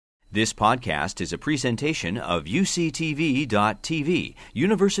This podcast is a presentation of UCTV.tv,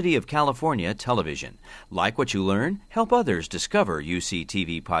 University of California Television. Like what you learn? Help others discover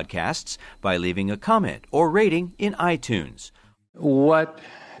UCTV podcasts by leaving a comment or rating in iTunes. What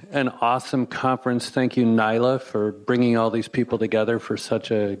an awesome conference. Thank you, Nyla, for bringing all these people together for such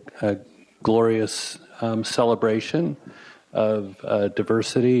a glorious celebration of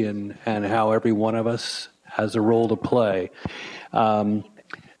diversity and how every one of us has a role to play.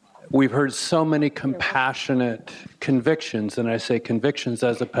 We've heard so many compassionate convictions, and I say convictions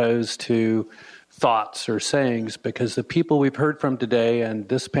as opposed to thoughts or sayings, because the people we've heard from today, and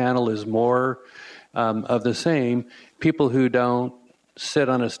this panel is more of the same, people who don't sit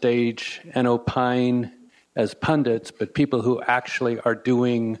on a stage and opine as pundits, but people who actually are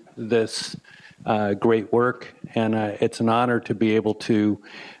doing this great work, and it's an honor to be able to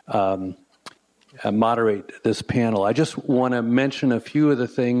moderate this panel. I just want to mention a few of the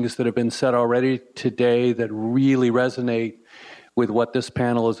things that have been said already today that really resonate with what this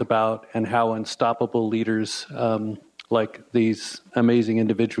panel is about and how unstoppable leaders like these amazing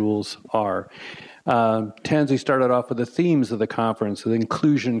individuals are. Tansy started off with the themes of the conference, with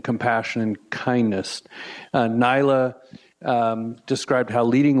inclusion, compassion, and kindness. Nyla described how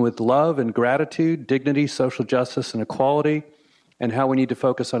leading with love and gratitude, dignity, social justice, and equality, and how we need to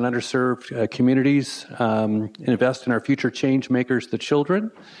focus on underserved communities, invest in our future change makers, the children.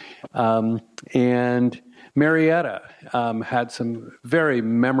 And Marietta had some very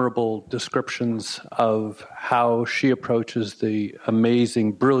memorable descriptions of how she approaches the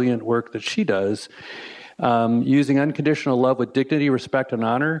amazing, brilliant work that she does, using unconditional love with dignity, respect, and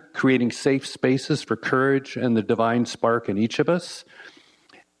honor, creating safe spaces for courage and the divine spark in each of us.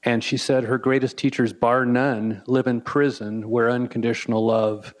 And she said her greatest teachers, bar none, live in prison where unconditional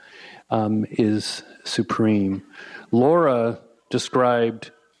love is supreme. Laura described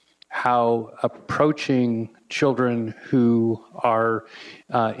how approaching children who are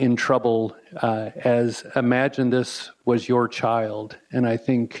in trouble as imagine this was your child. And I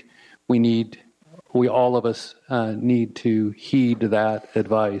think we all of us need to heed that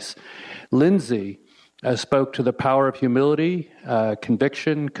advice. Lindsay spoke to the power of humility,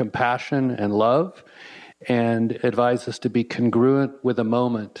 conviction, compassion, and love, and advised us to be congruent with the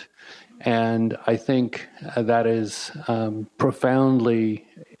moment. And I think that is profoundly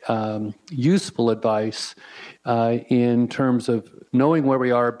useful advice in terms of knowing where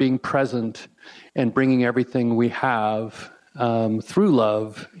we are, being present, and bringing everything we have through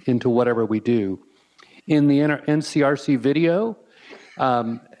love into whatever we do. In the NCRC video,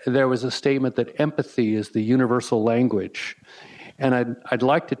 there was a statement that empathy is the universal language. And I'd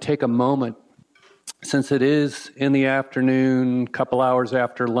like to take a moment, since it is in the afternoon, a couple hours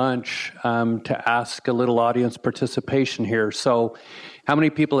after lunch, to ask a little audience participation here. So how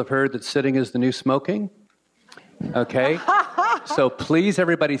many people have heard that sitting is the new smoking? Okay. So please,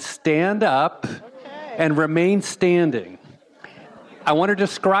 everybody, stand up and remain standing. I want to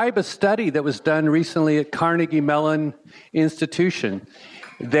describe a study that was done recently at Carnegie Mellon Institution.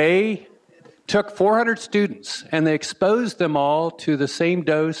 They took 400 students and they exposed them all to the same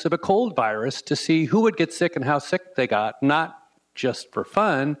dose of a cold virus to see who would get sick and how sick they got, not just for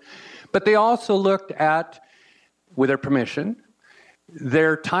fun, but they also looked at, with their permission,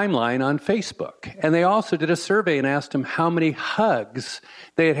 their timeline on Facebook. And they also did a survey and asked them how many hugs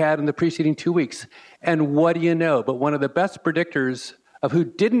they had had in the preceding 2 weeks. And what do you know? But one of the best predictors of who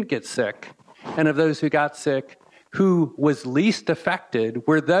didn't get sick and of those who got sick, who was least affected,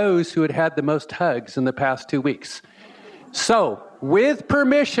 were those who had had the most hugs in the past 2 weeks. So, with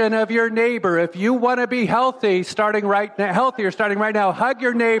permission of your neighbor, if you want to be healthier starting right now, hug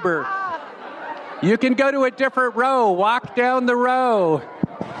your neighbor. You can go to a different row, walk down the row.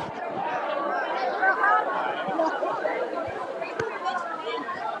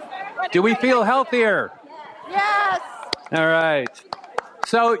 Do we feel healthier? Yes. All right.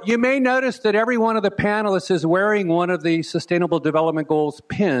 So you may notice that every one of the panelists is wearing one of the Sustainable Development Goals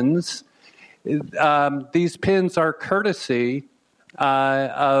pins. These pins are courtesy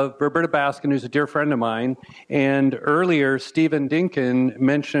of Roberta Baskin, who's a dear friend of mine. And earlier, Stephen Dinkin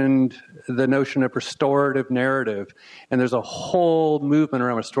mentioned the notion of restorative narrative. And there's a whole movement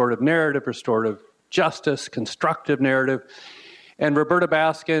around restorative narrative, restorative justice, constructive narrative. And Roberta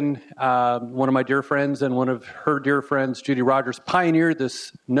Baskin, one of my dear friends, and one of her dear friends, Judy Rogers, pioneered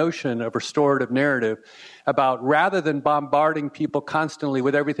this notion of restorative narrative about, rather than bombarding people constantly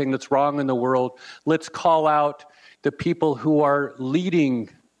with everything that's wrong in the world, let's call out the people who are leading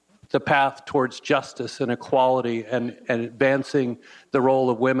the path towards justice and equality and advancing the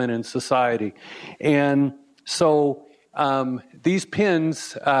role of women in society. And so these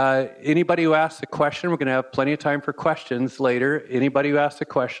pins, anybody who asks a question, we're going to have plenty of time for questions later. Anybody who asks a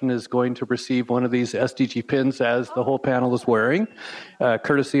question is going to receive one of these SDG pins, as the whole panel is wearing,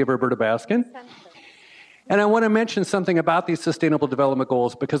 courtesy of Roberta Baskin. And I want to mention something about these Sustainable Development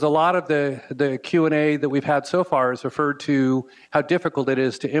Goals, because a lot of the Q&A that we've had so far has referred to how difficult it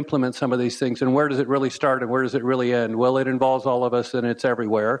is to implement some of these things, and where does it really start and where does it really end? Well, it involves all of us and it's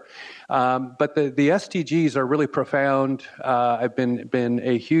everywhere. But the SDGs are really profound. I've been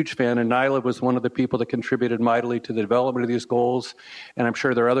a huge fan, and Nyla was one of the people that contributed mightily to the development of these goals, and I'm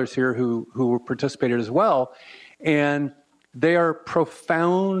sure there are others here who participated as well. And they are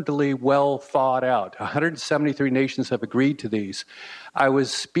profoundly well thought out. 173 nations have agreed to these. I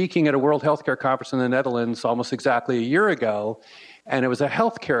was speaking at a World Healthcare Conference in the Netherlands almost exactly a year ago, and it was a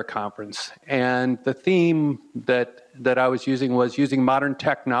healthcare conference. And the theme that I was using modern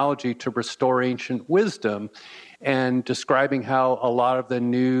technology to restore ancient wisdom, and describing how a lot of the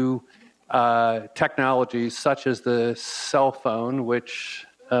new technologies, such as the cell phone, which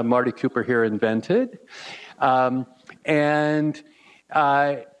Marty Cooper here invented, and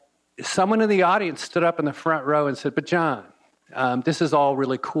someone in the audience stood up in the front row and said, "But John, this is all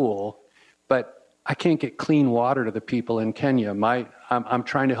really cool, but I can't get clean water to the people in Kenya. I'm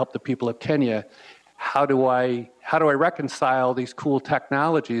trying to help the people of Kenya. How do I reconcile these cool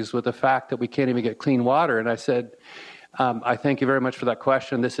technologies with the fact that we can't even get clean water?" And I said, I thank you very much for that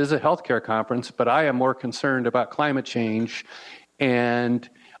question. This is a healthcare conference, but I am more concerned about climate change and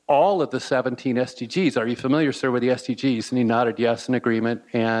all of the 17 SDGs. Are you familiar, sir, with the SDGs? And he nodded yes in agreement,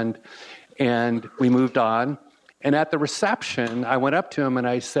 and we moved on. And at the reception, I went up to him and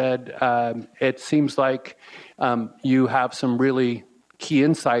I said, it seems like you have some really key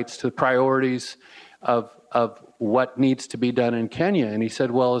insights to the priorities of what needs to be done in Kenya. And he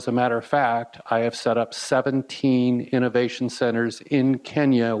said, well, as a matter of fact, I have set up 17 innovation centers in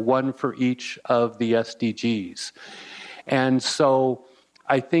Kenya, one for each of the SDGs. And so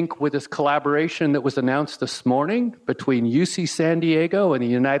I think with this collaboration that was announced this morning between UC San Diego and the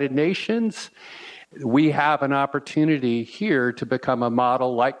United Nations, we have an opportunity here to become a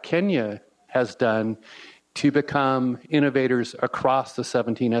model like Kenya has done, to become innovators across the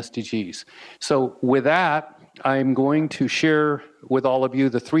 17 SDGs. So with that, I'm going to share with all of you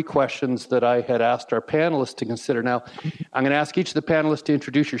the 3 questions that I had asked our panelists to consider. Now, I'm going to ask each of the panelists to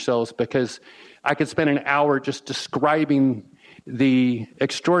introduce yourselves, because I could spend an hour just describing the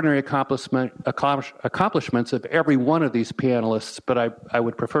extraordinary accomplishments of every one of these panelists, but I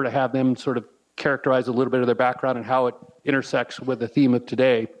would prefer to have them sort of characterize a little bit of their background and how it intersects with the theme of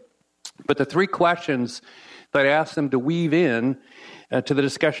today. But the 3 questions that I asked them to weave in to the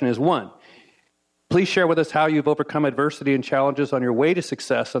discussion is: 1, please share with us how you've overcome adversity and challenges on your way to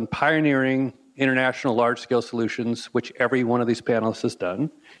success on pioneering international large-scale solutions, which every one of these panelists has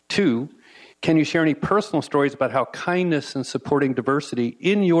done. 2, can you share any personal stories about how kindness and supporting diversity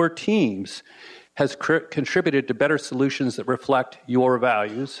in your teams has contributed to better solutions that reflect your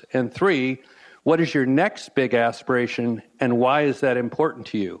values? And 3, what is your next big aspiration, and why is that important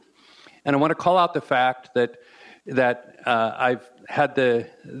to you? And I want to call out the fact that I've had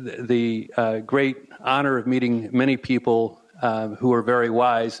the great honor of meeting many people who are very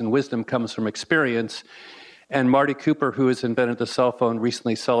wise, and wisdom comes from experience. And Marty Cooper, who has invented the cell phone,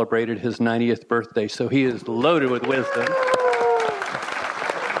 recently celebrated his 90th birthday, so he is loaded with wisdom.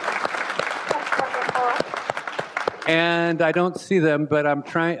 And I don't see them, but I'm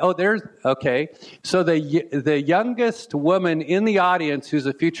trying. Oh, there's, okay. So the youngest woman in the audience who's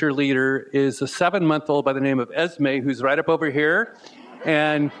a future leader is a 7-month-old by the name of Esme, who's right up over here.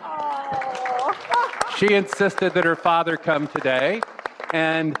 And she insisted that her father come today.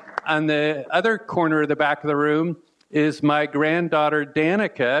 And on the other corner of the back of the room is my granddaughter,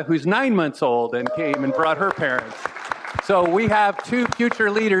 Danica, who's 9 months old and came and brought her parents. So we have 2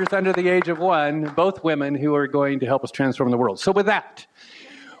 future leaders under the age of 1, both women, who are going to help us transform the world. So with that,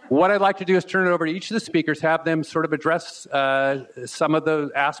 what I'd like to do is turn it over to each of the speakers, have them sort of address some of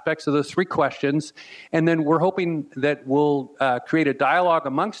the aspects of those 3 questions, and then we're hoping that we'll create a dialogue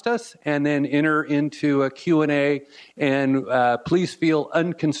amongst us and then enter into a Q&A, and please feel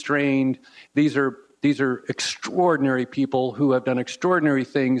unconstrained. These are extraordinary people who have done extraordinary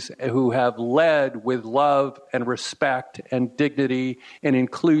things, who have led with love and respect and dignity and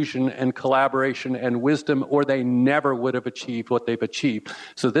inclusion and collaboration and wisdom, or they never would have achieved what they've achieved.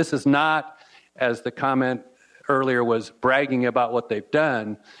 So this is not, as the comment earlier was, bragging about what they've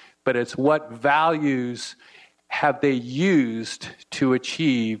done, but it's what values have they used to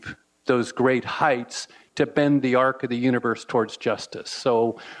achieve those great heights to bend the arc of the universe towards justice.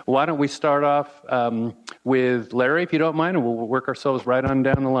 So why don't we start off with Larry, if you don't mind, and we'll work ourselves right on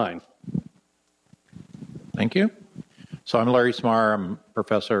down the line. Thank you. So I'm Larry Smarr. I'm a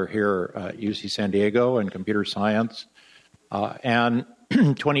professor here at UC San Diego in computer science. And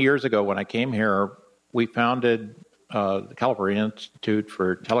 20 years ago when I came here, we founded the California Institute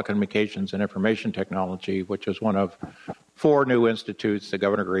for Telecommunications and Information Technology, which is one of 4 new institutes that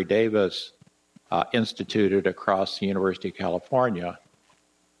Governor Gray Davis instituted across the University of California.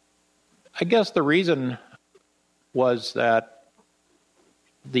 I guess the reason was that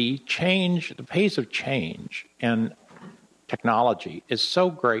the pace of change in technology is so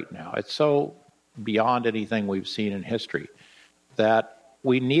great now. It's so beyond anything we've seen in history that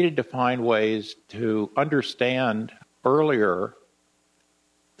we needed to find ways to understand earlier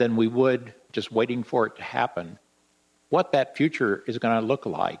than we would just waiting for it to happen what that future is going to look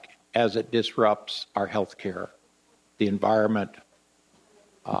like as it disrupts our healthcare, the environment,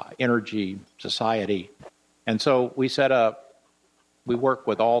 energy, society. And so we work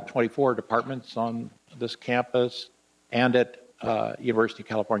with all 24 departments on this campus and at University of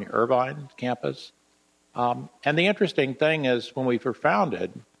California Irvine campus. And the interesting thing is when we were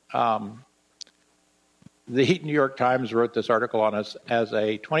founded, the New York Times wrote this article on us as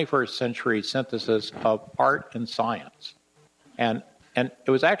a 21st century synthesis of art and science. And it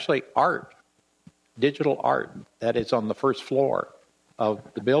was actually art, digital art, that is on the first floor of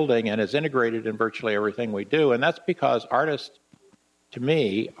the building and is integrated in virtually everything we do. And that's because artists, to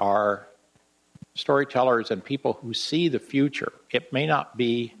me, are storytellers and people who see the future. It may not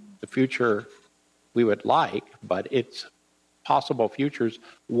be the future we would like, but it's possible futures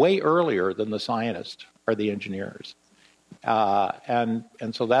way earlier than the scientists or the engineers. And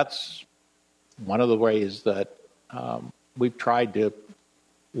so that's one of the ways that we've tried to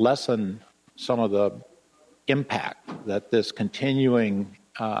lessen some of the impact that this continuing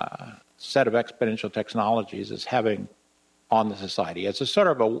set of exponential technologies is having on the society. It's a sort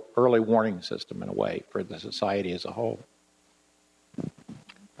of an early warning system in a way for the society as a whole.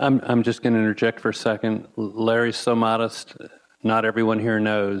 I'm just going to interject for a second. Larry's so modest, not everyone here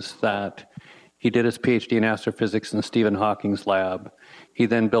knows that he did his PhD in astrophysics in Stephen Hawking's lab. He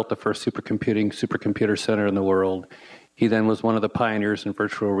then built the first supercomputer center in the world. He then was one of the pioneers in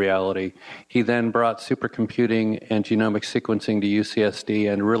virtual reality. He then brought supercomputing and genomic sequencing to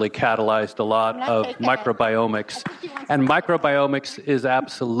UCSD and really catalyzed a lot of microbiomics. And microbiomics is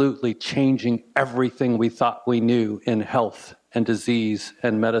absolutely changing everything we thought we knew in health and disease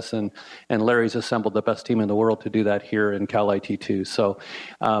and medicine. And Larry's assembled the best team in the world to do that here in Cal IT too. So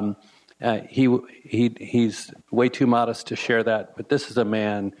he's way too modest to share that, but this is a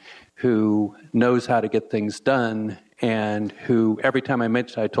man who knows how to get things done, and who, every time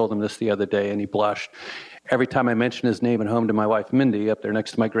I told him this the other day, and he blushed. Every time I mention his name at home to my wife, Mindy, up there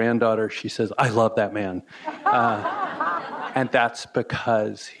next to my granddaughter, she says, "I love that man." And that's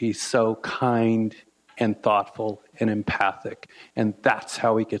because he's so kind and thoughtful and empathic, and that's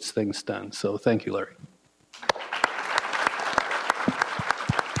how he gets things done. So thank you, Larry.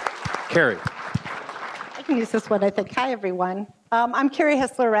 Carrie. I can use this one, I think. Hi, everyone. I'm Carrie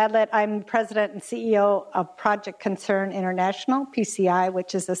Hessler Radelet. I'm president and CEO of Project Concern International, PCI,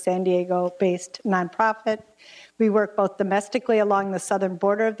 which is a San Diego-based nonprofit. We work both domestically along the southern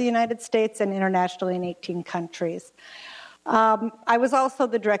border of the United States and internationally in 18 countries. I was also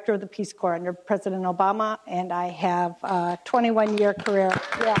the director of the Peace Corps under President Obama, and I have a 21-year career.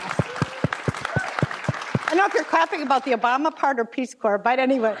 Yes. I don't know if you're clapping about the Obama part or Peace Corps, but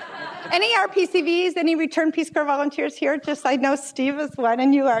anyway. Any RPCVs, any return Peace Corps volunteers here? Just, I know Steve is one,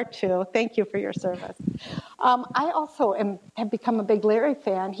 and you are too. Thank you for your service. I also have become a big Larry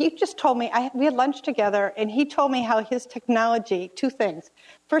fan. He just told me, we had lunch together, and he told me how his technology, 2 things.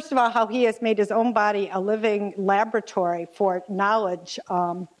 First of all, how he has made his own body a living laboratory for knowledge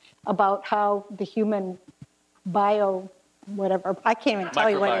about how the human I can't even tell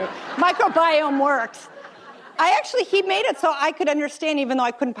you what it is. Microbiome works. He made it so I could understand, even though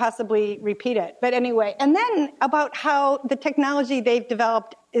I couldn't possibly repeat it. But anyway, and then about how the technology they've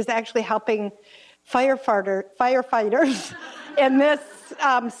developed is actually helping firefighters in this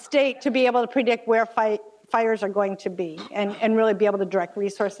state to be able to predict where fires are going to be and really be able to direct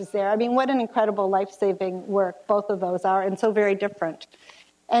resources there. I mean, what an incredible life-saving work both of those are, and so very different.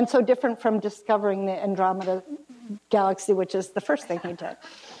 And so different from discovering the Andromeda galaxy, which is the first thing he did.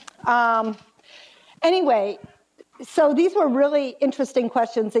 Anyway, so these were really interesting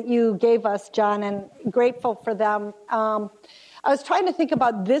questions that you gave us, John, and grateful for them. I was trying to think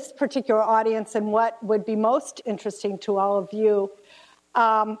about this particular audience and what would be most interesting to all of you.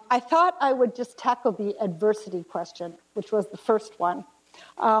 I thought I would just tackle the adversity question, which was the first one.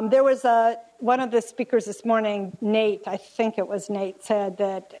 There was one of the speakers this morning, Nate, I think it was Nate, said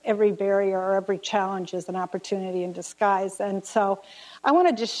that every barrier or every challenge is an opportunity in disguise. And so I want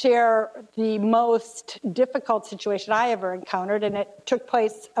to just share the most difficult situation I ever encountered, and it took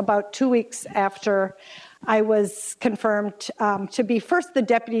place about 2 weeks after I was confirmed to be first the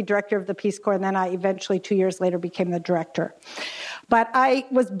deputy director of the Peace Corps, and then I eventually 2 years later became the director. But I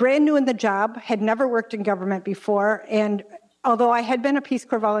was brand new in the job, had never worked in government before, and although I had been a Peace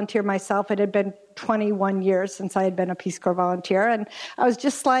Corps volunteer myself, it had been 21 years since I had been a Peace Corps volunteer, and I was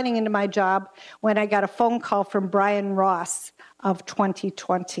just sliding into my job when I got a phone call from Brian Ross of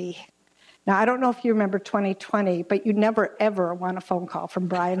 2020. Now, I don't know if you remember 2020, but you never, ever want a phone call from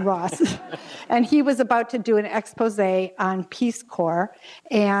Brian Ross. And he was about to do an expose on Peace Corps,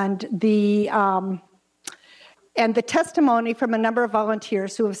 and the testimony from a number of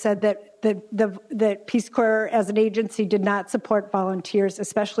volunteers who have said that Peace Corps as an agency did not support volunteers,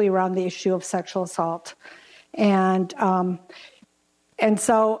 especially around the issue of sexual assault. And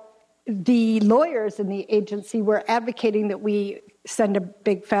so the lawyers in the agency were advocating that we send a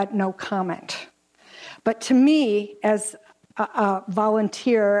big fat no comment. But to me, as a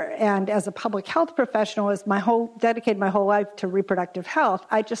volunteer and as a public health professional, as dedicated my whole life to reproductive health,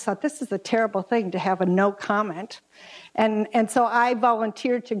 I just thought this is a terrible thing to have a no comment. And so I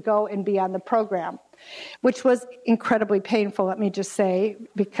volunteered to go and be on the program, which was incredibly painful, let me just say,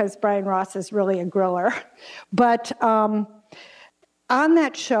 because Brian Ross is really a griller. But on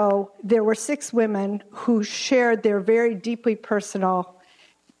that show, there were 6 women who shared their very deeply personal,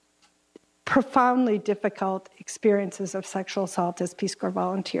 profoundly difficult experiences of sexual assault as Peace Corps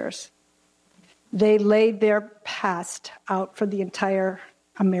volunteers. They laid their past out for the entire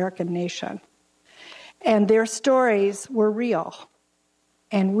American nation. And their stories were real.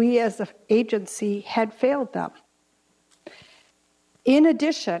 And we as an agency had failed them. In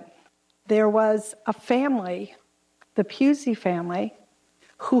addition, there was a family, the Pusey family,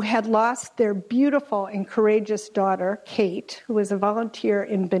 who had lost their beautiful and courageous daughter, Kate, who was a volunteer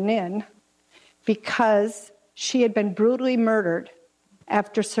in Benin, because she had been brutally murdered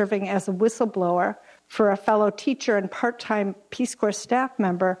after serving as a whistleblower for a fellow teacher and part-time Peace Corps staff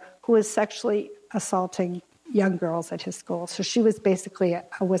member who was sexually assaulting young girls at his school. So she was basically a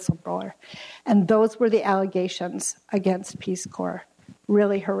whistleblower. And those were the allegations against Peace Corps.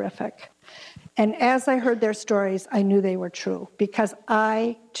 Really horrific. And as I heard their stories, I knew they were true, because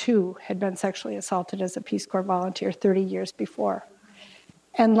I, too, had been sexually assaulted as a Peace Corps volunteer 30 years before.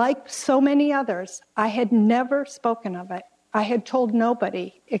 And like so many others, I had never spoken of it. I had told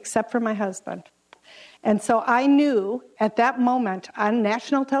nobody except for my husband. And so I knew at that moment on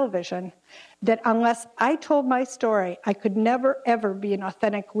national television that unless I told my story, I could never, ever be an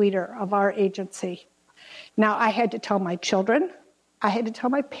authentic leader of our agency. Now, I had to tell my children, I had to tell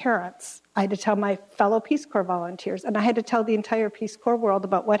my parents, I had to tell my fellow Peace Corps volunteers, and I had to tell the entire Peace Corps world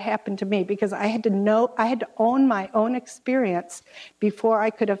about what happened to me, because I had to own my own experience before I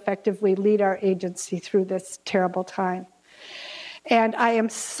could effectively lead our agency through this terrible time. And I am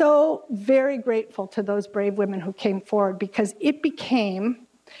so very grateful to those brave women who came forward, because it became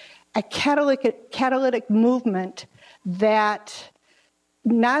a catalytic movement that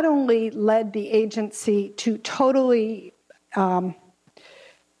not only led the agency to totally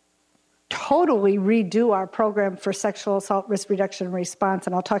redo our program for sexual assault risk reduction and response,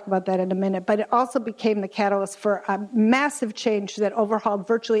 and I'll talk about that in a minute, but it also became the catalyst for a massive change that overhauled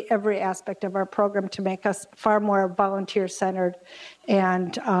virtually every aspect of our program to make us far more volunteer-centered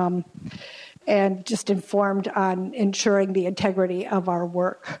and just informed on ensuring the integrity of our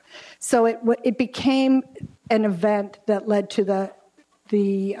work. So it became an event that led to the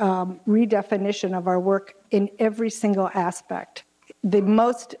redefinition of our work in every single aspect. The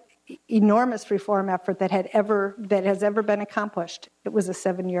most enormous reform effort that has ever been accomplished. It was a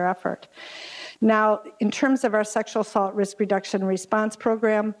 7-year effort. Now, in terms of our sexual assault risk reduction response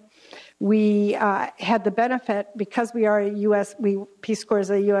program, we had the benefit, because we are Peace Corps is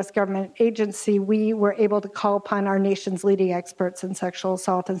a U.S. government agency, we were able to call upon our nation's leading experts in sexual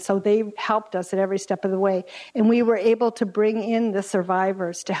assault, and so they helped us at every step of the way. And we were able to bring in the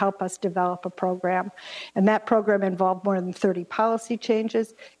survivors to help us develop a program. And that program involved more than 30 policy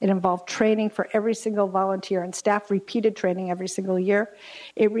changes. It involved training for every single volunteer and staff, repeated training every single year.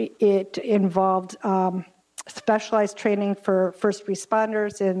 It involved specialized training for first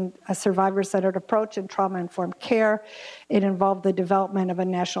responders in a survivor-centered approach and trauma-informed care. It involved the development of a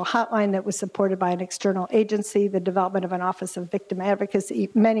national hotline that was supported by an external agency, the development of an Office of Victim Advocacy,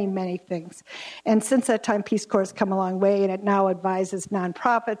 many, many things. And since that time, Peace Corps has come a long way, and it now advises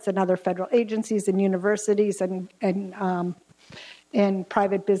nonprofits and other federal agencies and universities and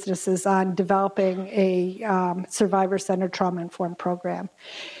private businesses on developing a survivor-centered trauma-informed program.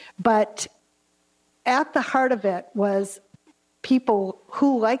 But at the heart of it was people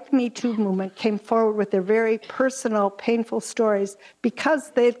who, like the Me Too movement, came forward with their very personal, painful stories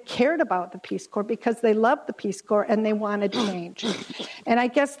because they cared about the Peace Corps, because they loved the Peace Corps, and they wanted change. And I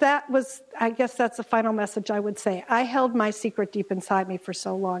guess that's the final message I would say. I held my secret deep inside me for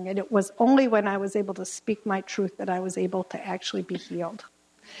so long, and it was only when I was able to speak my truth that I was able to actually be healed.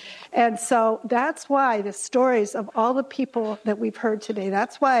 And so that's why the stories of all the people that we've heard today,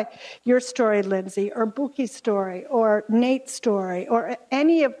 that's why your story, Lindsay, or Buki's story, or Nate's story, or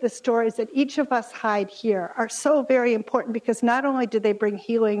any of the stories that each of us hide here are so very important, because not only do they bring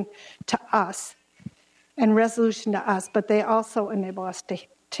healing to us and resolution to us, but they also enable us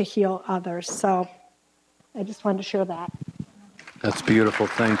to heal others. So I just wanted to share that. That's beautiful.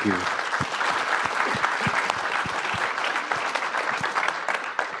 Thank you.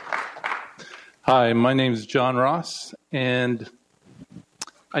 Hi, my name is John Ross, and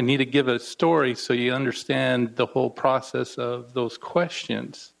I need to give a story so you understand the whole process of those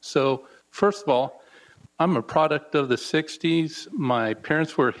questions. So, first of all, I'm a product of the 60s. My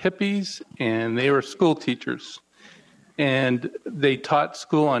parents were hippies, and they were school teachers. And they taught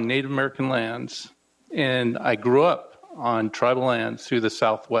school on Native American lands. And I grew up on tribal lands through the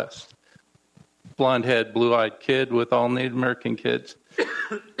Southwest. Blonde-head, blue-eyed kid with all Native American kids.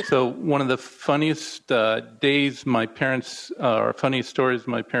 So one of the funniest funniest stories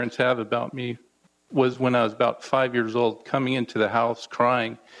my parents have about me was when I was about 5 years old, coming into the house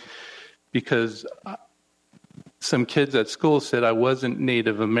crying because some kids at school said I wasn't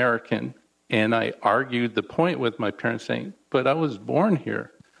Native American. And I argued the point with my parents saying, but I was born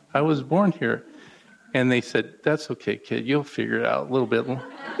here. I was born here. And they said, that's okay, kid. You'll figure it out a little bit.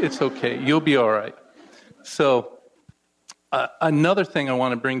 It's okay. You'll be all right. So another thing I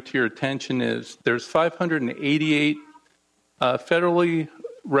want to bring to your attention is there's 588 federally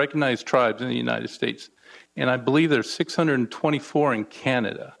recognized tribes in the United States, and I believe there's 624 in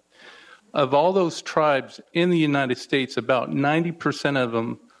Canada. Of all those tribes in the United States, about 90% of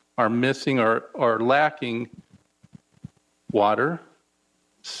them are missing or lacking water,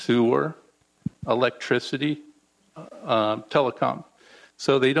 sewer, electricity, telecom.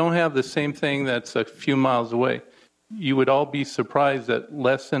 So they don't have the same thing that's a few miles away. You would all be surprised that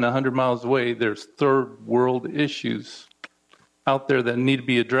less than 100 miles away, there's third world issues out there that need to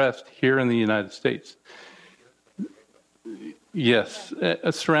be addressed here in the United States. Yes,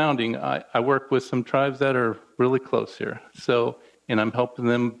 surrounding. I work with some tribes that are really close here. So, and I'm helping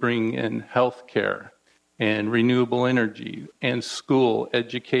them bring in health care and renewable energy and school,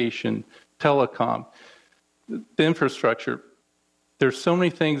 education, telecom, the infrastructure. There's so many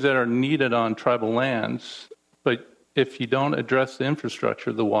things that are needed on tribal lands, but if you don't address the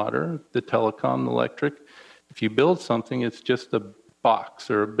infrastructure, the water, the telecom, the electric, if you build something, it's just a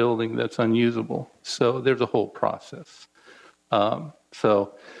box or a building that's unusable. So there's a whole process.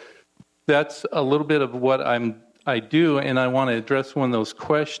 So that's a little bit of what I do, and I want to address one of those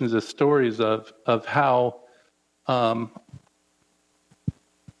questions, the stories of how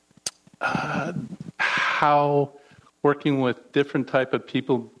working with different type of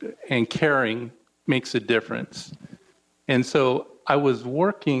people and caring makes a difference. And so I was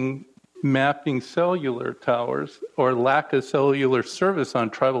working mapping cellular towers or lack of cellular service on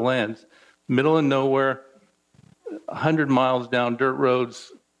tribal lands, middle of nowhere, 100 miles down dirt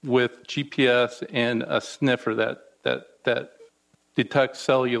roads with GPS and a sniffer that detects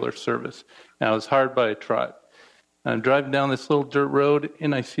cellular service. And I was hired by a tribe. And I'm driving down this little dirt road,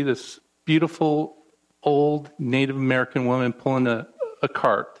 and I see this beautiful old Native American woman pulling a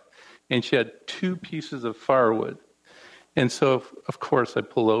cart, and she had 2 pieces of firewood. And so, of course, I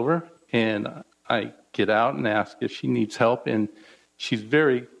pull over, and I get out and ask if she needs help, and she's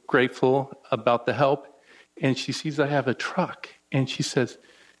very grateful about the help. And she sees I have a truck, and she says,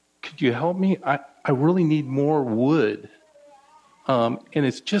 could you help me? I really need more wood, and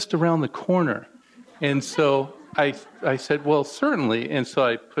it's just around the corner. And so I said, well, certainly. And so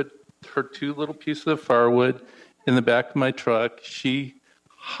I put her 2 little pieces of firewood in the back of my truck. She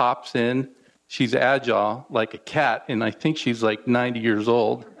hops in. She's agile like a cat, and I think she's like 90 years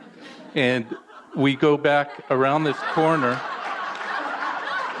old. And we go back around this corner,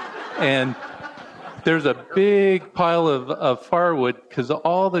 and there's a big pile of firewood because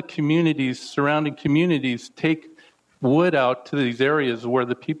all the surrounding communities, take wood out to these areas where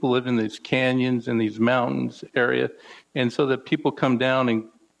the people live in these canyons and these mountains area. And so that people come down, and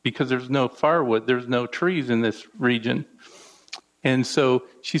because there's no firewood, there's no trees in this region. And so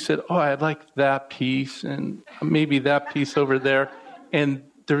she said, oh, I'd like that piece and maybe that piece over there. And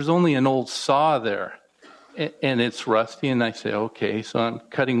there's only an old saw there, and it's rusty. And I say, okay, so I'm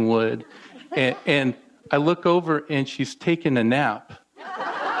cutting wood. And I look over, and she's taking a nap.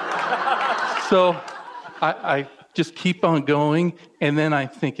 So I just keep on going, and then I'm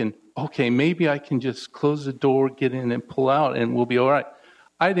thinking, okay, maybe I can just close the door, get in, and pull out, and we'll be all right.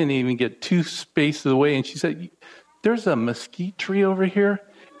 I didn't even get 2 spaces away, and she said, there's a mesquite tree over here.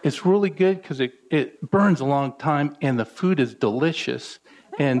 It's really good because it burns a long time, and the food is delicious.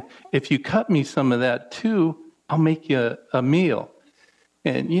 And if you cut me some of that too, I'll make you a meal.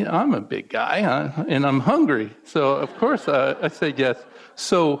 And, I'm a big guy, and I'm hungry. So, of course, I said yes.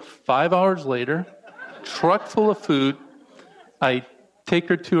 So 5 hours later, truck full of food, I take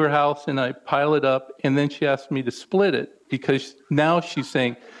her to her house, and I pile it up, and then she asked me to split it because now she's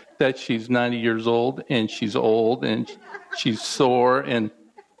saying that she's 90 years old, and she's old, and she's sore, and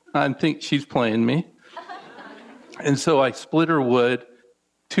I think she's playing me. And so I split her wood.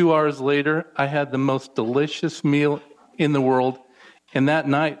 2 hours later, I had the most delicious meal in the world. And that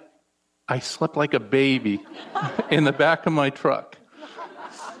night, I slept like a baby in the back of my truck.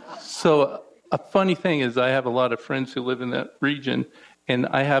 So a funny thing is I have a lot of friends who live in that region, and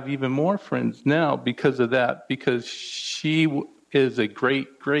I have even more friends now because of that, because she is a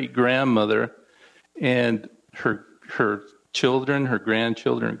great-great-grandmother, and her children, her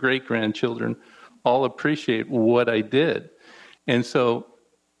grandchildren, great-grandchildren all appreciate what I did. And so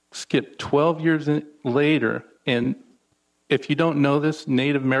skip 12 years later, and if you don't know this,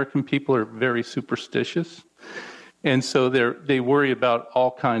 Native American people are very superstitious. And so they worry about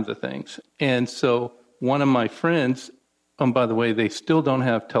all kinds of things. And so one of my friends, by the way, they still don't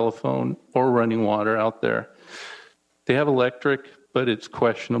have telephone or running water out there. They have electric, but it's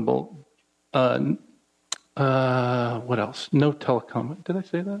questionable. What else? No telecom. Did I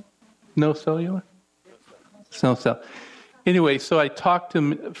say that? No cellular? No cell. Anyway, so I talk to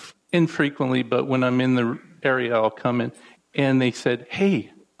them infrequently, but when I'm in the area, I'll come in. And they said,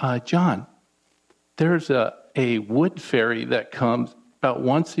 hey, John, there's a wood ferry that comes about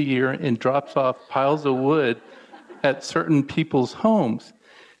once a year and drops off piles of wood at certain people's homes.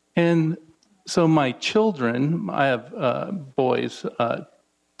 And so my children, I have boys,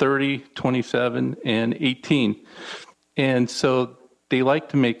 30, 27, and 18. And so they like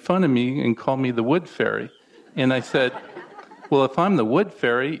to make fun of me and call me the wood fairy. And I said, well, if I'm the wood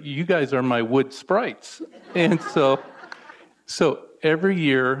fairy, you guys are my wood sprites. And so every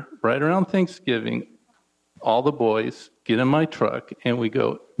year, right around Thanksgiving, all the boys get in my truck, and we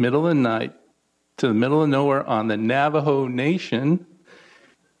go middle of the night to the middle of nowhere on the Navajo Nation,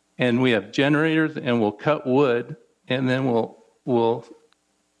 and we have generators, and we'll cut wood, and then we'll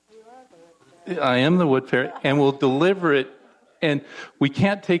I am the wood fairy, and we'll deliver it. And we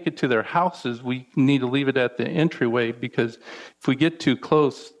can't take it to their houses. We need to leave it at the entryway, because if we get too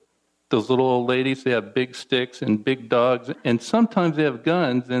close, those little old ladies, they have big sticks and big dogs, and sometimes they have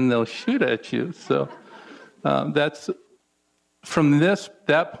guns, and they'll shoot at you. So that's from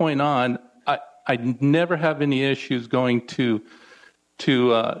that point on, I never have any issues going to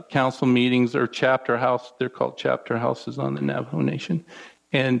council meetings or chapter house. They're called chapter houses on the Navajo Nation.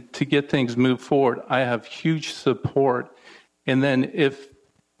 And to get things moved forward, I have huge support. And then if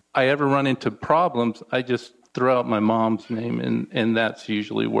I ever run into problems, I just throw out my mom's name, and that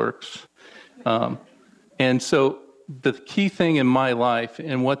usually works. And so the key thing in my life,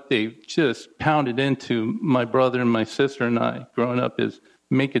 and what they just pounded into my brother and my sister and I growing up, is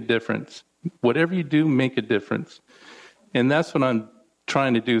make a difference. Whatever you do, make a difference. And that's what I'm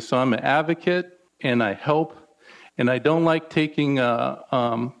trying to do. So I'm an advocate, and I help. And I don't like taking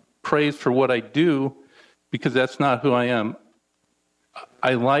praise for what I do, because that's not who I am.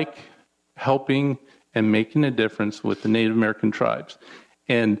 I like helping and making a difference with the Native American tribes.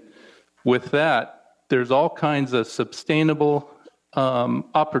 And with that, there's all kinds of sustainable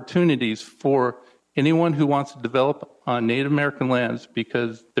opportunities for anyone who wants to develop on Native American lands,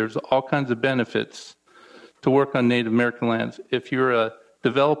 because there's all kinds of benefits to work on Native American lands. If you're a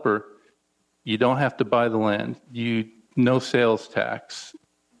developer, you don't have to buy the land. No sales tax,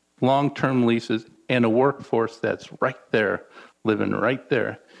 long-term leases, and a workforce that's right there, living right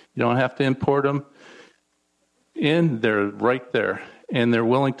there. You don't have to import them in. They're right there, and they're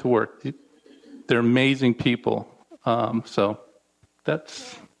willing to work. They're amazing people. So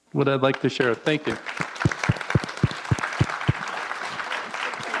that's what I'd like to share. Thank you.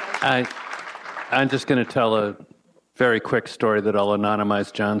 I'm just going to tell a very quick story that I'll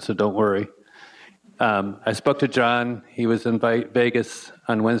anonymize John, so don't worry. I spoke to John. He was in Vegas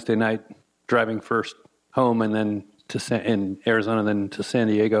on Wednesday night, driving first home and then in Arizona and then to San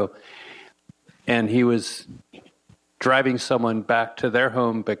Diego. And he was driving someone back to their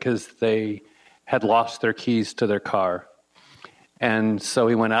home because they had lost their keys to their car. And so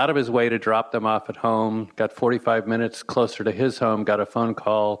he went out of his way to drop them off at home, got 45 minutes closer to his home, got a phone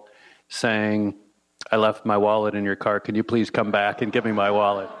call saying, "I left my wallet in your car. Can you please come back and give me my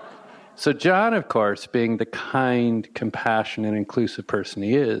wallet?" So John, of course, being the kind, compassionate, inclusive person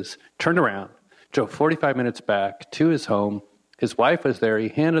he is, turned around, drove 45 minutes back to his home. His wife was there. He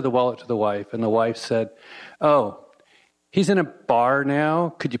handed the wallet to the wife, and the wife said, "Oh, he's in a bar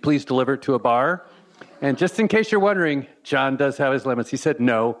now. Could you please deliver it to a bar?" And just in case you're wondering, John does have his limits. He said,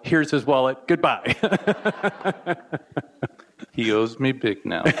 "No, here's his wallet. Goodbye." He owes me big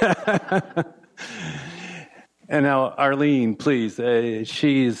now. And now, Arlene, please.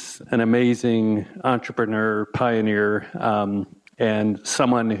 She's an amazing entrepreneur, pioneer, and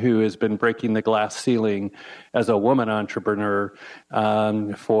someone who has been breaking the glass ceiling as a woman entrepreneur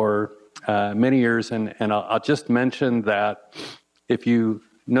for many years. And I'll just mention that if you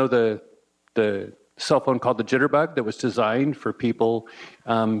know the cell phone called the Jitterbug that was designed for people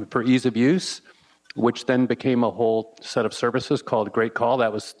for ease of use, which then became a whole set of services called Great Call.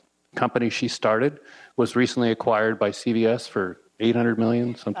 That was the company she started, was recently acquired by CVS for $800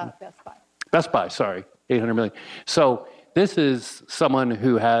 million, something. Best Buy, sorry, $800 million. So this is someone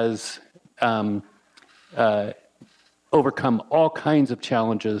who has overcome all kinds of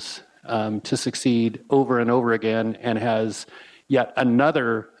challenges to succeed over and over again, and has yet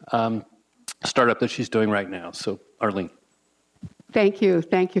another startup that she's doing right now. So, Arlene. Thank you.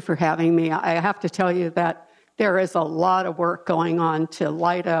 Thank you for having me. I have to tell you that there is a lot of work going on to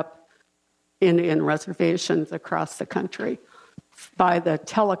light up Indian reservations across the country by a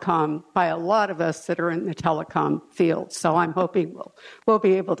lot of us that are in the telecom field. So I'm hoping we'll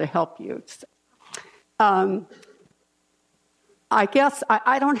be able to help you. I guess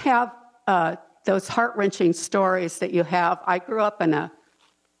I don't have those heart-wrenching stories that you have. I grew up in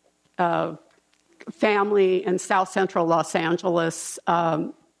a family in South Central Los Angeles. I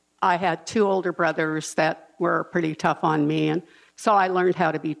had two older brothers that were pretty tough on me, and so I learned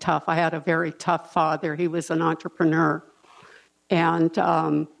how to be tough. I had a very tough father. He was an entrepreneur. And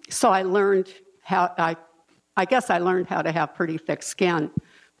so I learned I guess I learned how to have pretty thick skin,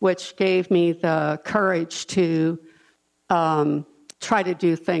 which gave me the courage to try to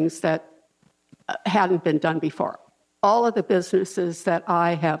do things that hadn't been done before. All of the businesses that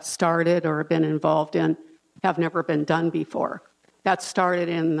I have started or been involved in have never been done before. That started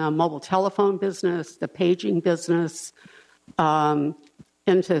in the mobile telephone business, the paging business,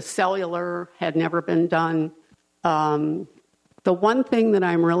 into cellular, had never been done. The one thing that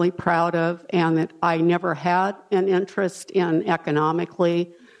I'm really proud of and that I never had an interest in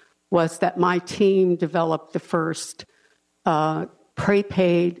economically was that my team developed the first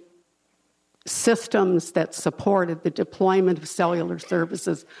prepaid systems that supported the deployment of cellular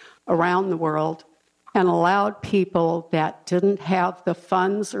services around the world and allowed people that didn't have the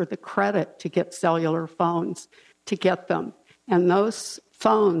funds or the credit to get cellular phones to get them. And those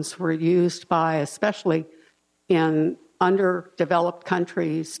phones were used by, especially in underdeveloped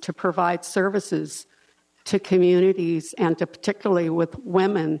countries, to provide services to communities and to particularly with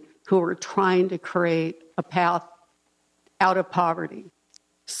women who were trying to create a path out of poverty.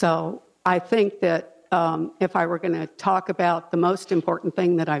 So I think that if I were going to talk about the most important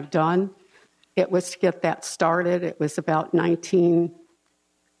thing that I've done, it was to get that started. It was about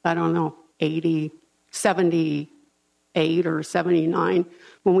 78 or 79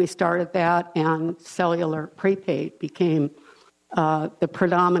 when we started that, and cellular prepaid became the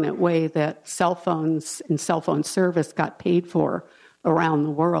predominant way that cell phones and cell phone service got paid for around the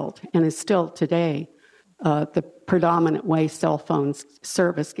world, and is still today the predominant way cell phone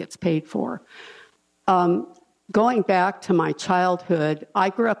service gets paid for. Going back to my childhood,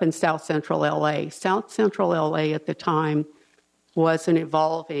 I grew up in South Central LA. South Central LA at the time was an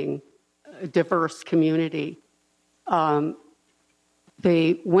evolving, diverse community. The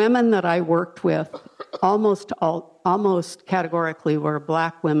women that I worked with almost categorically were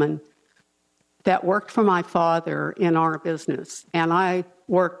black women that worked for my father in our business. And I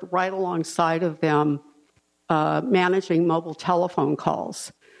worked right alongside of them managing mobile telephone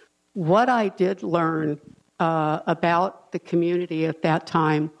calls. What I did learn about the community at that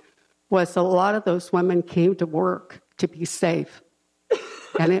time was a lot of those women came to work to be safe.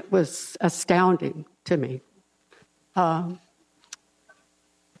 And it was astounding to me.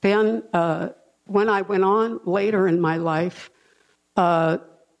 Then, when I went on later in my life,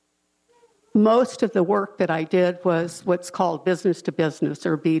 most of the work that I did was what's called business to business,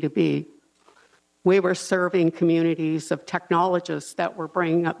 or B2B. We were serving communities of technologists that were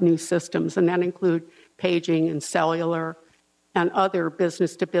bringing up new systems, and that include paging and cellular and other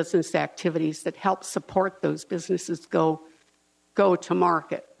business to business activities that help support those businesses go to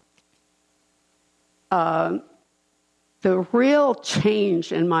market. The real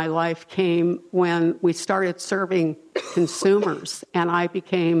change in my life came when we started serving consumers, and I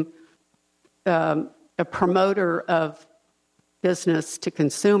became a promoter of business to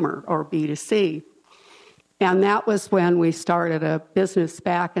consumer, or B2C. And that was when we started a business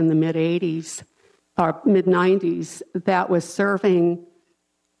back in the mid-'80s, or mid-'90s, that was serving,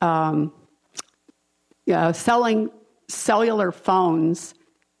 selling cellular phones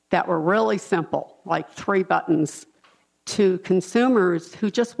that were really simple, like 3 buttons, to consumers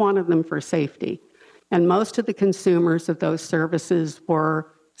who just wanted them for safety. And most of the consumers of those services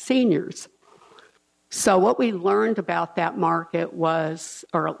were seniors. So what we learned about that market was,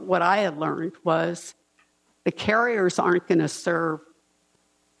 or what I had learned was, the carriers aren't going to serve,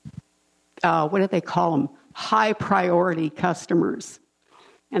 what do they call them, high priority customers.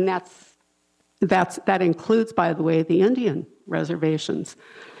 And that includes, by the way, the Indian reservations.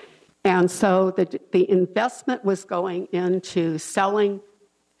 And so the investment was going into selling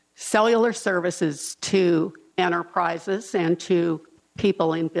cellular services to enterprises and to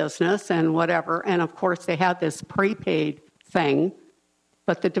people in business and whatever. And of course, they had this prepaid thing,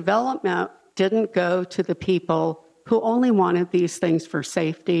 but the development didn't go to the people who only wanted these things for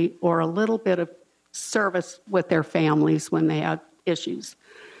safety or a little bit of service with their families when they had issues.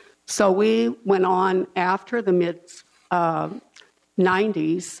 So we went on after the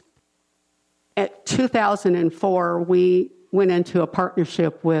mid-90s. At 2004, we went into a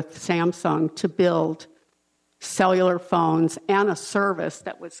partnership with Samsung to build cellular phones and a service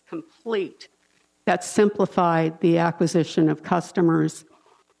that was complete, that simplified the acquisition of customers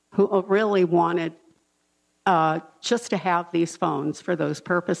who really wanted just to have these phones for those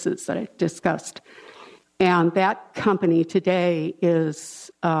purposes that I discussed. And that company today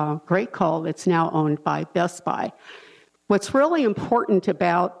is Great Call. It's now owned by Best Buy. What's really important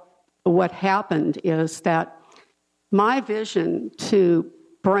about what happened is that my vision to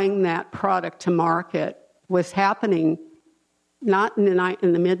bring that product to market was happening not in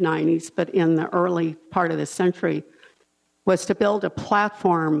the mid-'90s, but in the early part of the century, was to build a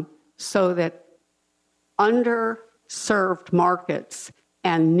platform so that underserved markets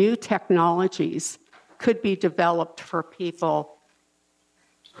and new technologies could be developed for people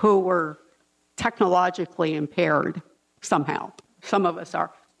who were technologically impaired somehow. Some of us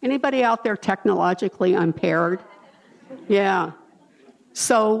are. Anybody out there technologically impaired? Yeah.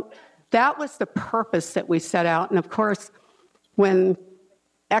 So that was the purpose that we set out. And of course, when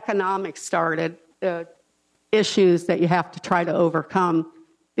economics started, the issues that you have to try to overcome,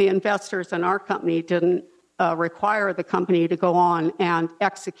 the investors in our company didn't require the company to go on and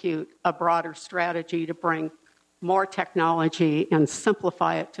execute a broader strategy to bring more technology and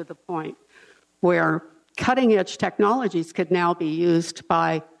simplify it to the point where cutting-edge technologies could now be used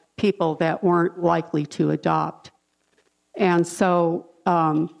by people that weren't likely to adopt. And so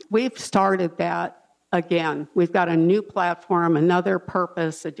we've started that again. We've got a new platform, another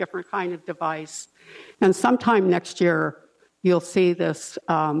purpose, a different kind of device. And sometime next year, you'll see this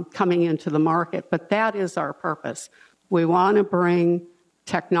coming into the market. But that is our purpose. We want to bring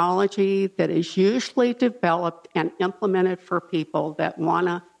technology that is usually developed and implemented for people that want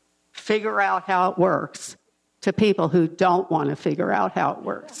to figure out how it works to people who don't want to figure out how it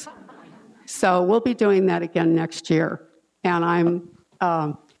works. So we'll be doing that again next year. And I'm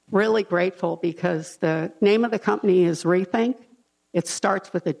really grateful because the name of the company is Wrethink. It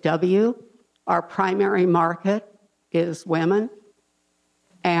starts with a W. Our primary market is women.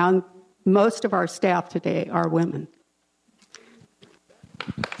 And most of our staff today are women.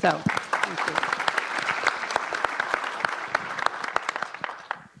 So, thank you.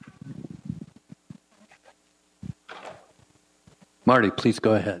 Marty, please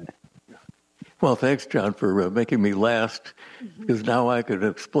go ahead. Well, thanks, John, for making me last, because now I could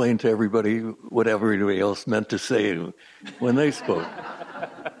explain to everybody what everybody else meant to say when they spoke.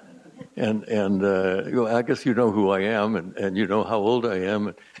 And I guess you know who I am, and you know how old I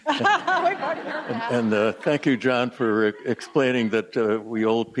am. And thank you, John, for explaining that we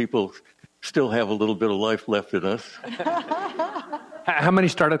old people still have a little bit of life left in us. How many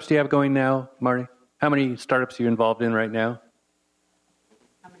startups do you have going now, Marty? How many startups are you involved in right now?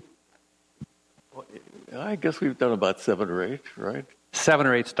 I guess we've done about 7 or 8, right? 7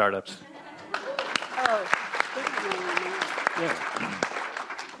 or 8 startups. Yeah.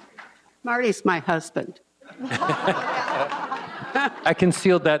 Marty's my husband. I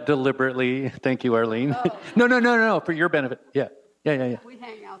concealed that deliberately. Thank you, Arlene. Oh. No, for your benefit. Yeah. We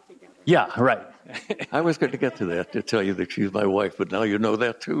hang out together. Yeah, right. I was going to get to that, to tell you that she's my wife, but now you know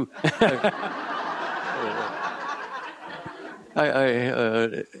that too.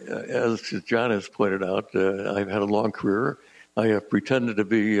 As John has pointed out, I've had a long career. I have pretended to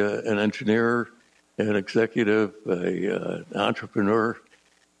be an engineer, an executive, an entrepreneur.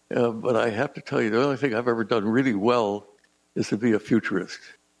 But I have to tell you, the only thing I've ever done really well is to be a futurist.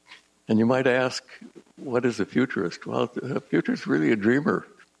 And you might ask, what is a futurist? Well, a futurist is really a dreamer.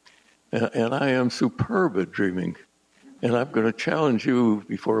 And I am superb at dreaming. And I'm going to challenge you,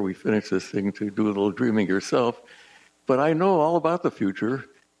 before we finish this thing, to do a little dreaming yourself. But I know all about the future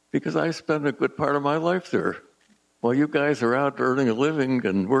because I spend a good part of my life there. While you guys are out earning a living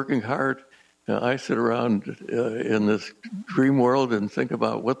and working hard, I sit around in this dream world and think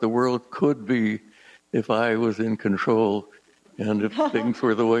about what the world could be if I was in control and if things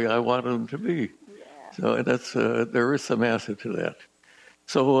were the way I wanted them to be. So that's there is some acid to that.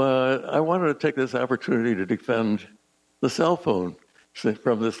 So I wanted to take this opportunity to defend the cell phone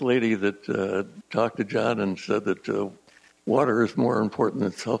from this lady that talked to John and said that water is more important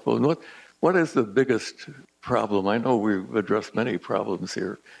than cell phone. What is the biggest problem? I know we've addressed many problems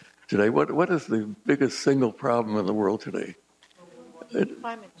here today. What is the biggest single problem in the world today?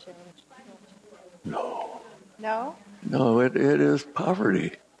 Climate change. No. No? No, it is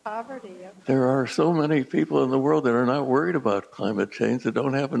poverty. Poverty, yep. There are so many people in the world that are not worried about climate change, that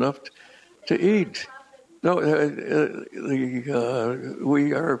don't have enough to eat. No,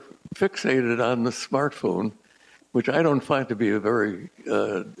 we are fixated on the smartphone, which I don't find to be a very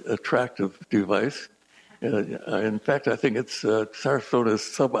attractive device. In fact, I think smartphone is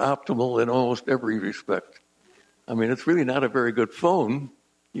suboptimal in almost every respect. I mean, it's really not a very good phone,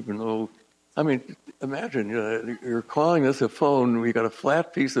 even though, I mean, imagine you're calling this a phone. We got a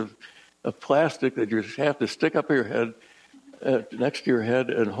flat piece of plastic that you have to stick up your head, next to your head,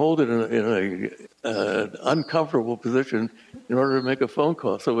 and hold it in an uncomfortable position in order to make a phone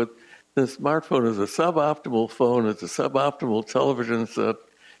call. So the smartphone is a suboptimal phone. It's a suboptimal television set.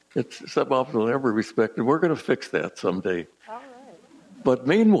 It's suboptimal in every respect, and we're going to fix that someday. All right. But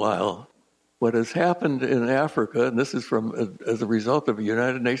meanwhile, what has happened in Africa, and this is as a result of a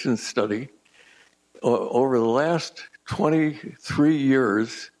United Nations study, over the last 23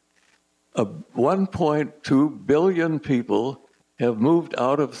 years, 1.2 billion people have moved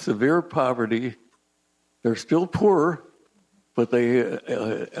out of severe poverty. They're still poor, but they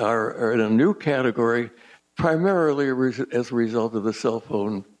are in a new category, primarily as a result of the cell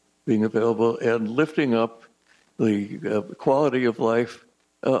phone being available and lifting up the quality of life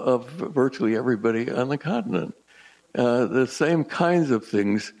of virtually everybody on the continent. The same kinds of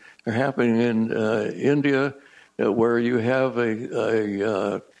things are happening in India, where you have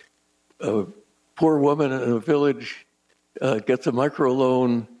a poor woman in a village gets a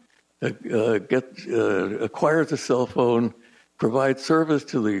microloan, acquires a cell phone, provides service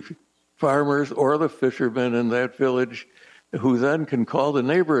to the farmers or the fishermen in that village, who then can call the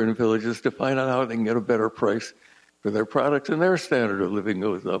neighboring villages to find out how they can get a better price for their products, and their standard of living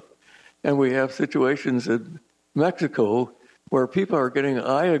goes up. And we have situations in Mexico where people are getting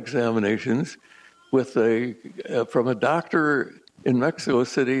eye examinations from a doctor in Mexico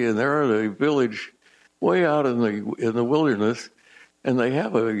City, and they're in a village way out in the wilderness, and they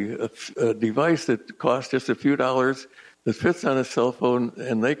have a device that costs just a few dollars that fits on a cell phone,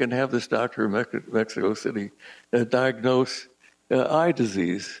 and they can have this doctor in Mexico City diagnose eye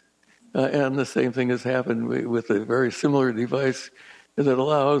disease. And the same thing has happened with a very similar device that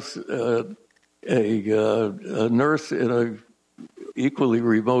allows a nurse in an equally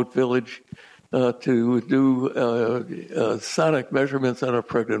remote village to do sonic measurements on a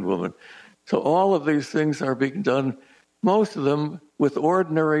pregnant woman. So all of these things are being done, most of them with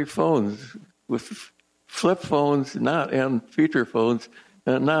ordinary phones, with flip phones and feature phones,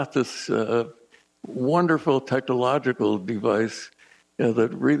 and not this wonderful technological device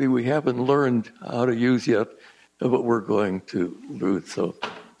that really we haven't learned how to use yet, but we're going to do. So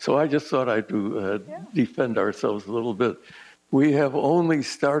I just thought I'd defend ourselves a little bit. We have only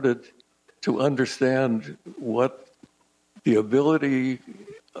started to understand what the ability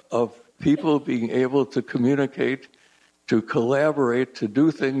of people being able to communicate, to collaborate, to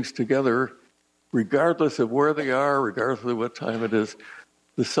do things together, regardless of where they are, regardless of what time it is.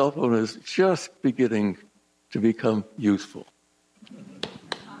 The cell phone is just beginning to become useful.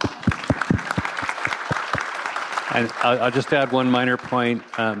 And I'll just add one minor point.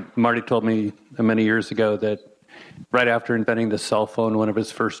 Marty told me many years ago that right after inventing the cell phone, one of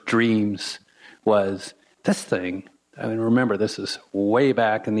his first dreams was this thing. I mean, remember, this is way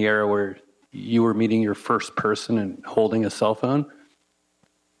back in the era where you were meeting your first person and holding a cell phone.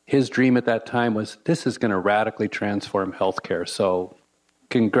 His dream at that time was, this is going to radically transform healthcare. So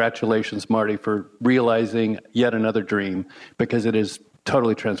congratulations, Marty, for realizing yet another dream, because it is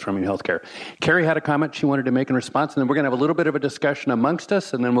totally transforming healthcare. Carrie had a comment she wanted to make in response, and then we're going to have a little bit of a discussion amongst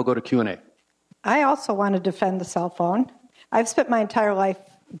us, and then we'll go to Q&A. I also want to defend the cell phone. I've spent my entire life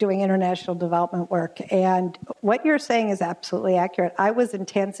doing international development work, and what you're saying is absolutely accurate. I was in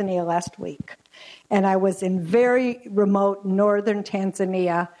Tanzania last week, and I was in very remote northern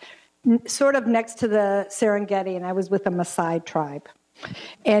Tanzania, sort of next to the Serengeti, and I was with a Maasai tribe.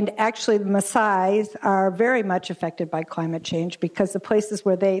 And actually, the Maasais are very much affected by climate change because the places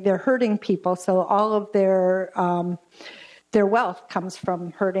where they're herding people, so all of their wealth comes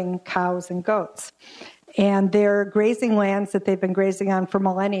from herding cows and goats. And their grazing lands that they've been grazing on for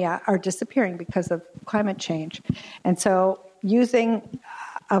millennia are disappearing because of climate change. And so using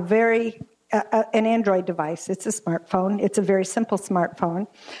an Android device, it's a smartphone, it's a very simple smartphone.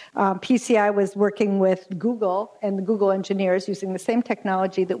 PCI was working with Google and the Google engineers using the same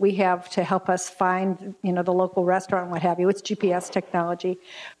technology that we have to help us find, the local restaurant and what have you. It's GPS technology,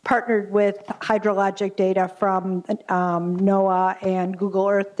 partnered with hydrologic data from NOAA and Google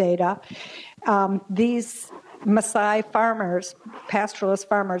Earth data. These Maasai farmers, pastoralist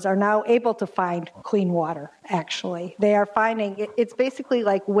farmers, are now able to find clean water, actually. They are finding, it's basically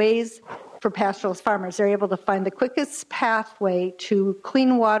like ways for pastoralist farmers. They're able to find the quickest pathway to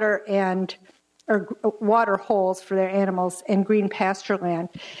clean water or water holes for their animals and green pasture land.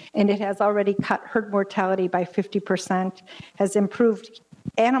 And it has already cut herd mortality by 50%, has improved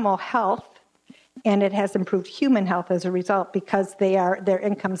animal health, and it has improved human health as a result because their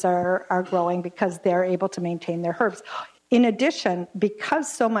incomes are growing because they're able to maintain their herds. In addition, because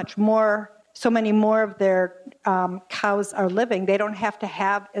so many more of their cows are living, they don't have to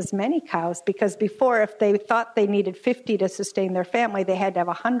have as many cows, because before, if they thought they needed 50 to sustain their family, they had to have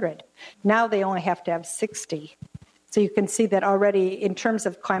 100. Now they only have to have 60. So you can see that already in terms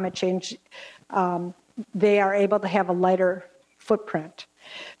of climate change, they are able to have a lighter footprint.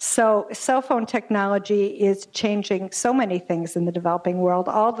 So cell phone technology is changing so many things in the developing world.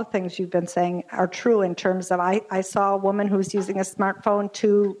 All the things you've been saying are true in terms of, I saw a woman who was using a smartphone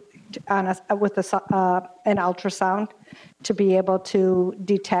with an ultrasound to be able to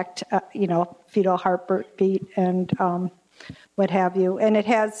detect, fetal heartbeat and what have you. And it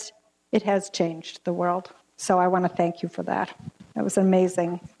has changed the world. So I want to thank you for that. That was an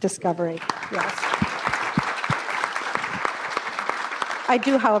amazing discovery. Yes. I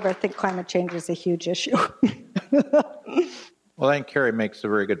do, however, think climate change is a huge issue. Well, I think Carrie makes a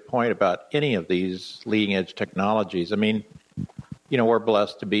very good point about any of these leading-edge technologies. I mean, we're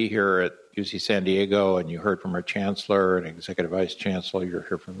blessed to be here at UC San Diego, and you heard from our chancellor and executive vice chancellor. You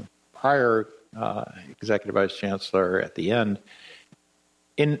heard from the prior executive vice chancellor at the end.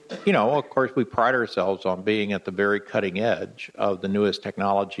 Of course, we pride ourselves on being at the very cutting edge of the newest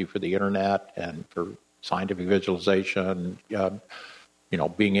technology for the internet and for scientific visualization.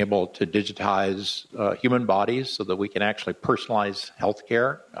 Being able to digitize human bodies so that we can actually personalize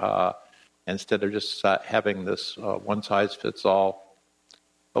healthcare instead of just having this one-size-fits-all.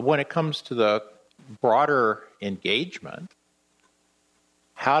 But when it comes to the broader engagement,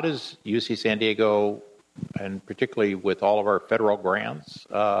 how does UC San Diego, and particularly with all of our federal grants,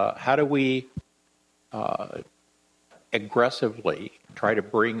 how do we aggressively try to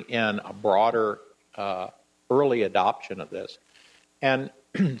bring in a broader early adoption of this? And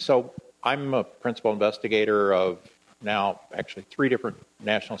so I'm a principal investigator of now actually 3 different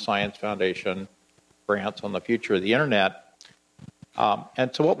National Science Foundation grants on the future of the internet.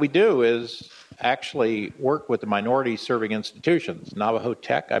 And so what we do is actually work with the minority-serving institutions. Navajo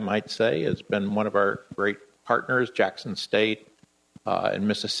Tech, I might say, has been one of our great partners, Jackson State in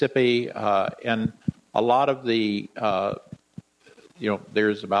Mississippi. And a lot of the,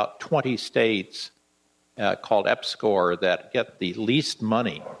 there's about 20 states called EPSCoR that get the least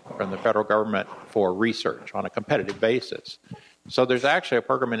money from the federal government for research on a competitive basis. So there's actually a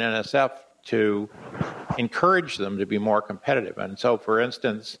program in NSF to encourage them to be more competitive. And so, for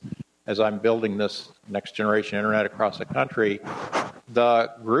instance, as I'm building this next generation internet across the country, the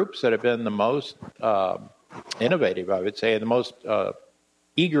groups that have been the most innovative, I would say, and the most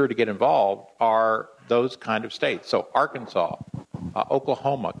eager to get involved are those kind of states. So Arkansas,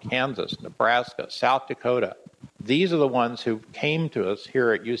 Oklahoma, Kansas, Nebraska, South Dakota, these are the ones who came to us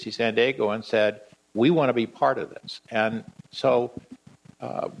here at UC San Diego and said, we want to be part of this. And so,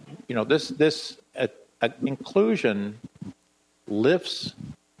 this inclusion lifts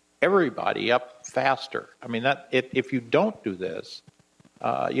everybody up faster. I mean, that if you don't do this,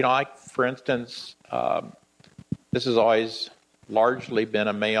 for instance, this has always largely been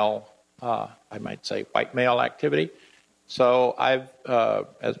a male, I might say white male activity. So I've,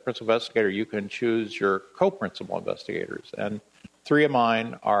 as principal investigator, you can choose your co-principal investigators. And 3 of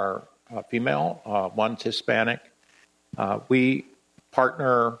mine are female, one's Hispanic. We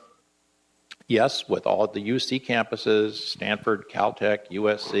partner, yes, with all of the UC campuses, Stanford, Caltech,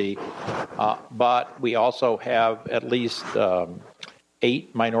 USC, but we also have at least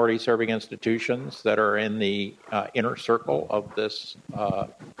 8 minority-serving institutions that are in the inner circle of this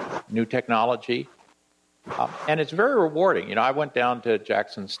new technology. And it's very rewarding. I went down to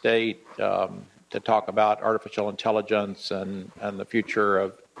Jackson State to talk about artificial intelligence and the future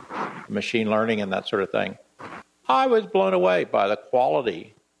of machine learning and that sort of thing. I was blown away by the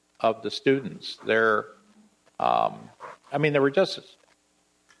quality of the students. They were just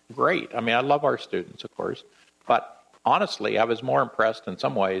great. I mean, I love our students, of course, but honestly, I was more impressed in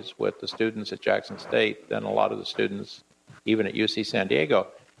some ways with the students at Jackson State than a lot of the students even at UC San Diego.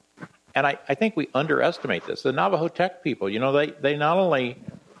 And I think we underestimate this. The Navajo Tech people, they not only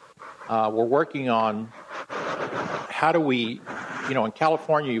were working on how do we, in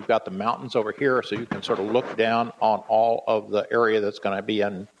California, you've got the mountains over here, so you can sort of look down on all of the area that's going to be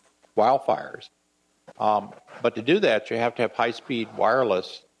in wildfires. But to do that, you have to have high-speed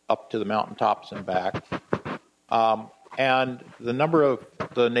wireless up to the mountaintops and back. And the number of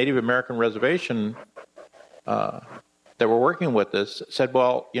the Native American reservation that were working with this said,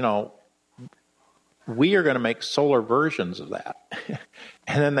 well, we are going to make solar versions of that.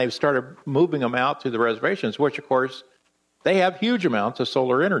 And then they've started moving them out to the reservations, which, of course, they have huge amounts of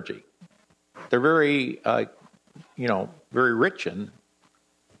solar energy. They're very, very rich in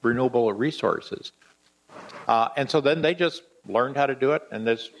renewable resources. And so then they just learned how to do it, and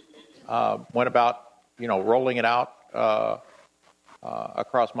this went about, rolling it out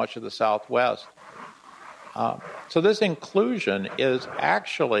across much of the Southwest. So this inclusion is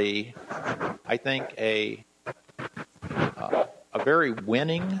actually, I think, a very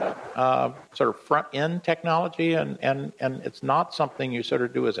winning sort of front-end technology, and it's not something you sort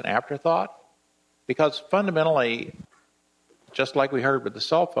of do as an afterthought, because fundamentally, just like we heard with the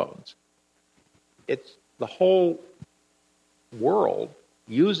cell phones, it's the whole world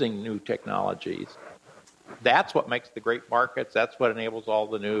using new technologies. That's what makes the great markets. That's what enables all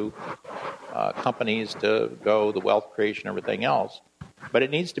the new companies to go, the wealth creation, everything else. But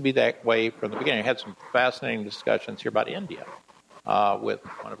it needs to be that way from the beginning. I had some fascinating discussions here about India with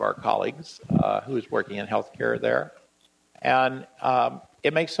one of our colleagues who is working in healthcare there. And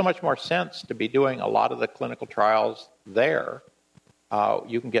it makes so much more sense to be doing a lot of the clinical trials there.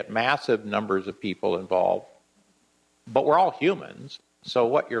 You can get massive numbers of people involved. But we're all humans. So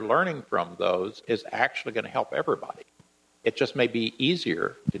what you're learning from those is actually going to help everybody. It just may be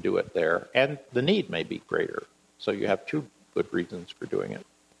easier to do it there, and the need may be greater. So you have 2 good reasons for doing it.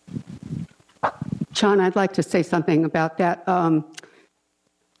 John, I'd like to say something about that.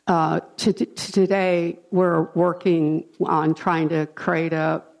 Today, we're working on trying to create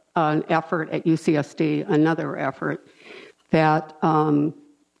an effort at UCSD, another effort that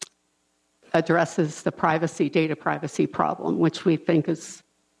addresses the data privacy problem, which we think is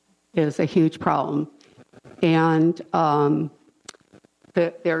a huge problem. And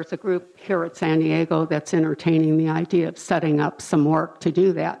there's a group here at San Diego that's entertaining the idea of setting up some work to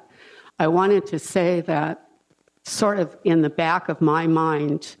do that. I wanted to say that sort of in the back of my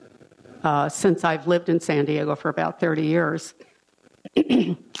mind, since I've lived in San Diego for about 30 years,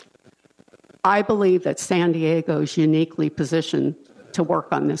 I believe that San Diego is uniquely positioned to work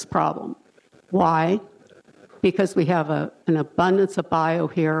on this problem. Why? Because we have an abundance of bio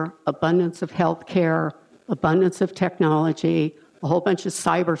here, abundance of healthcare, abundance of technology, a whole bunch of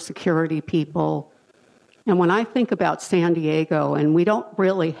cybersecurity people. And when I think about San Diego, and we don't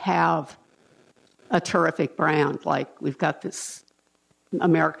really have a terrific brand, like we've got this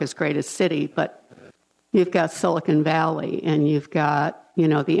America's greatest city, but you've got Silicon Valley, and you've got,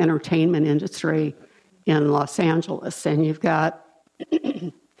 the entertainment industry in Los Angeles, and you've got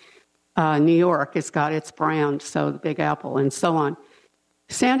New York has got its brand, so the Big Apple, and so on.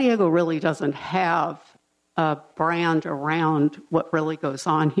 San Diego really doesn't have a brand around what really goes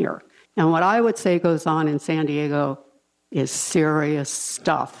on here. And what I would say goes on in San Diego is serious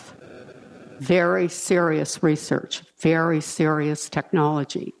stuff. Very serious research, very serious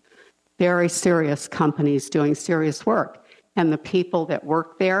technology, very serious companies doing serious work. And the people that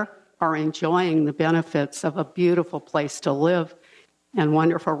work there are enjoying the benefits of a beautiful place to live and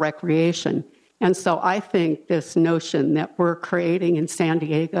wonderful recreation. And so I think this notion that we're creating in San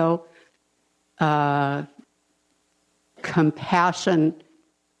Diego compassion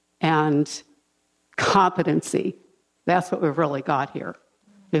and competency, that's what we've really got here.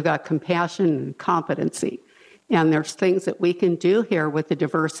 We've got compassion and competency. And there's things that we can do here with the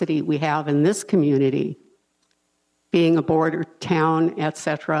diversity we have in this community, being a border town,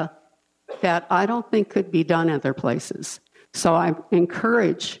 etc., that I don't think could be done other places. So I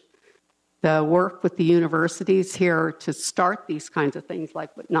encourage the work with the universities here to start these kinds of things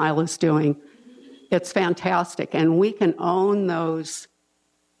like what Nyla's doing. It's fantastic. And we can own those.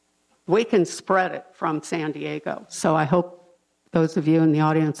 We can spread it from San Diego. So I hope those of you in the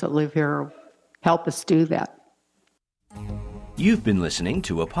audience that live here help us do that. You've been listening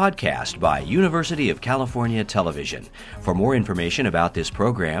to a podcast by University of California Television. For more information about this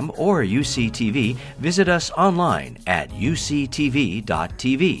program or UCTV, visit us online at uctv.tv.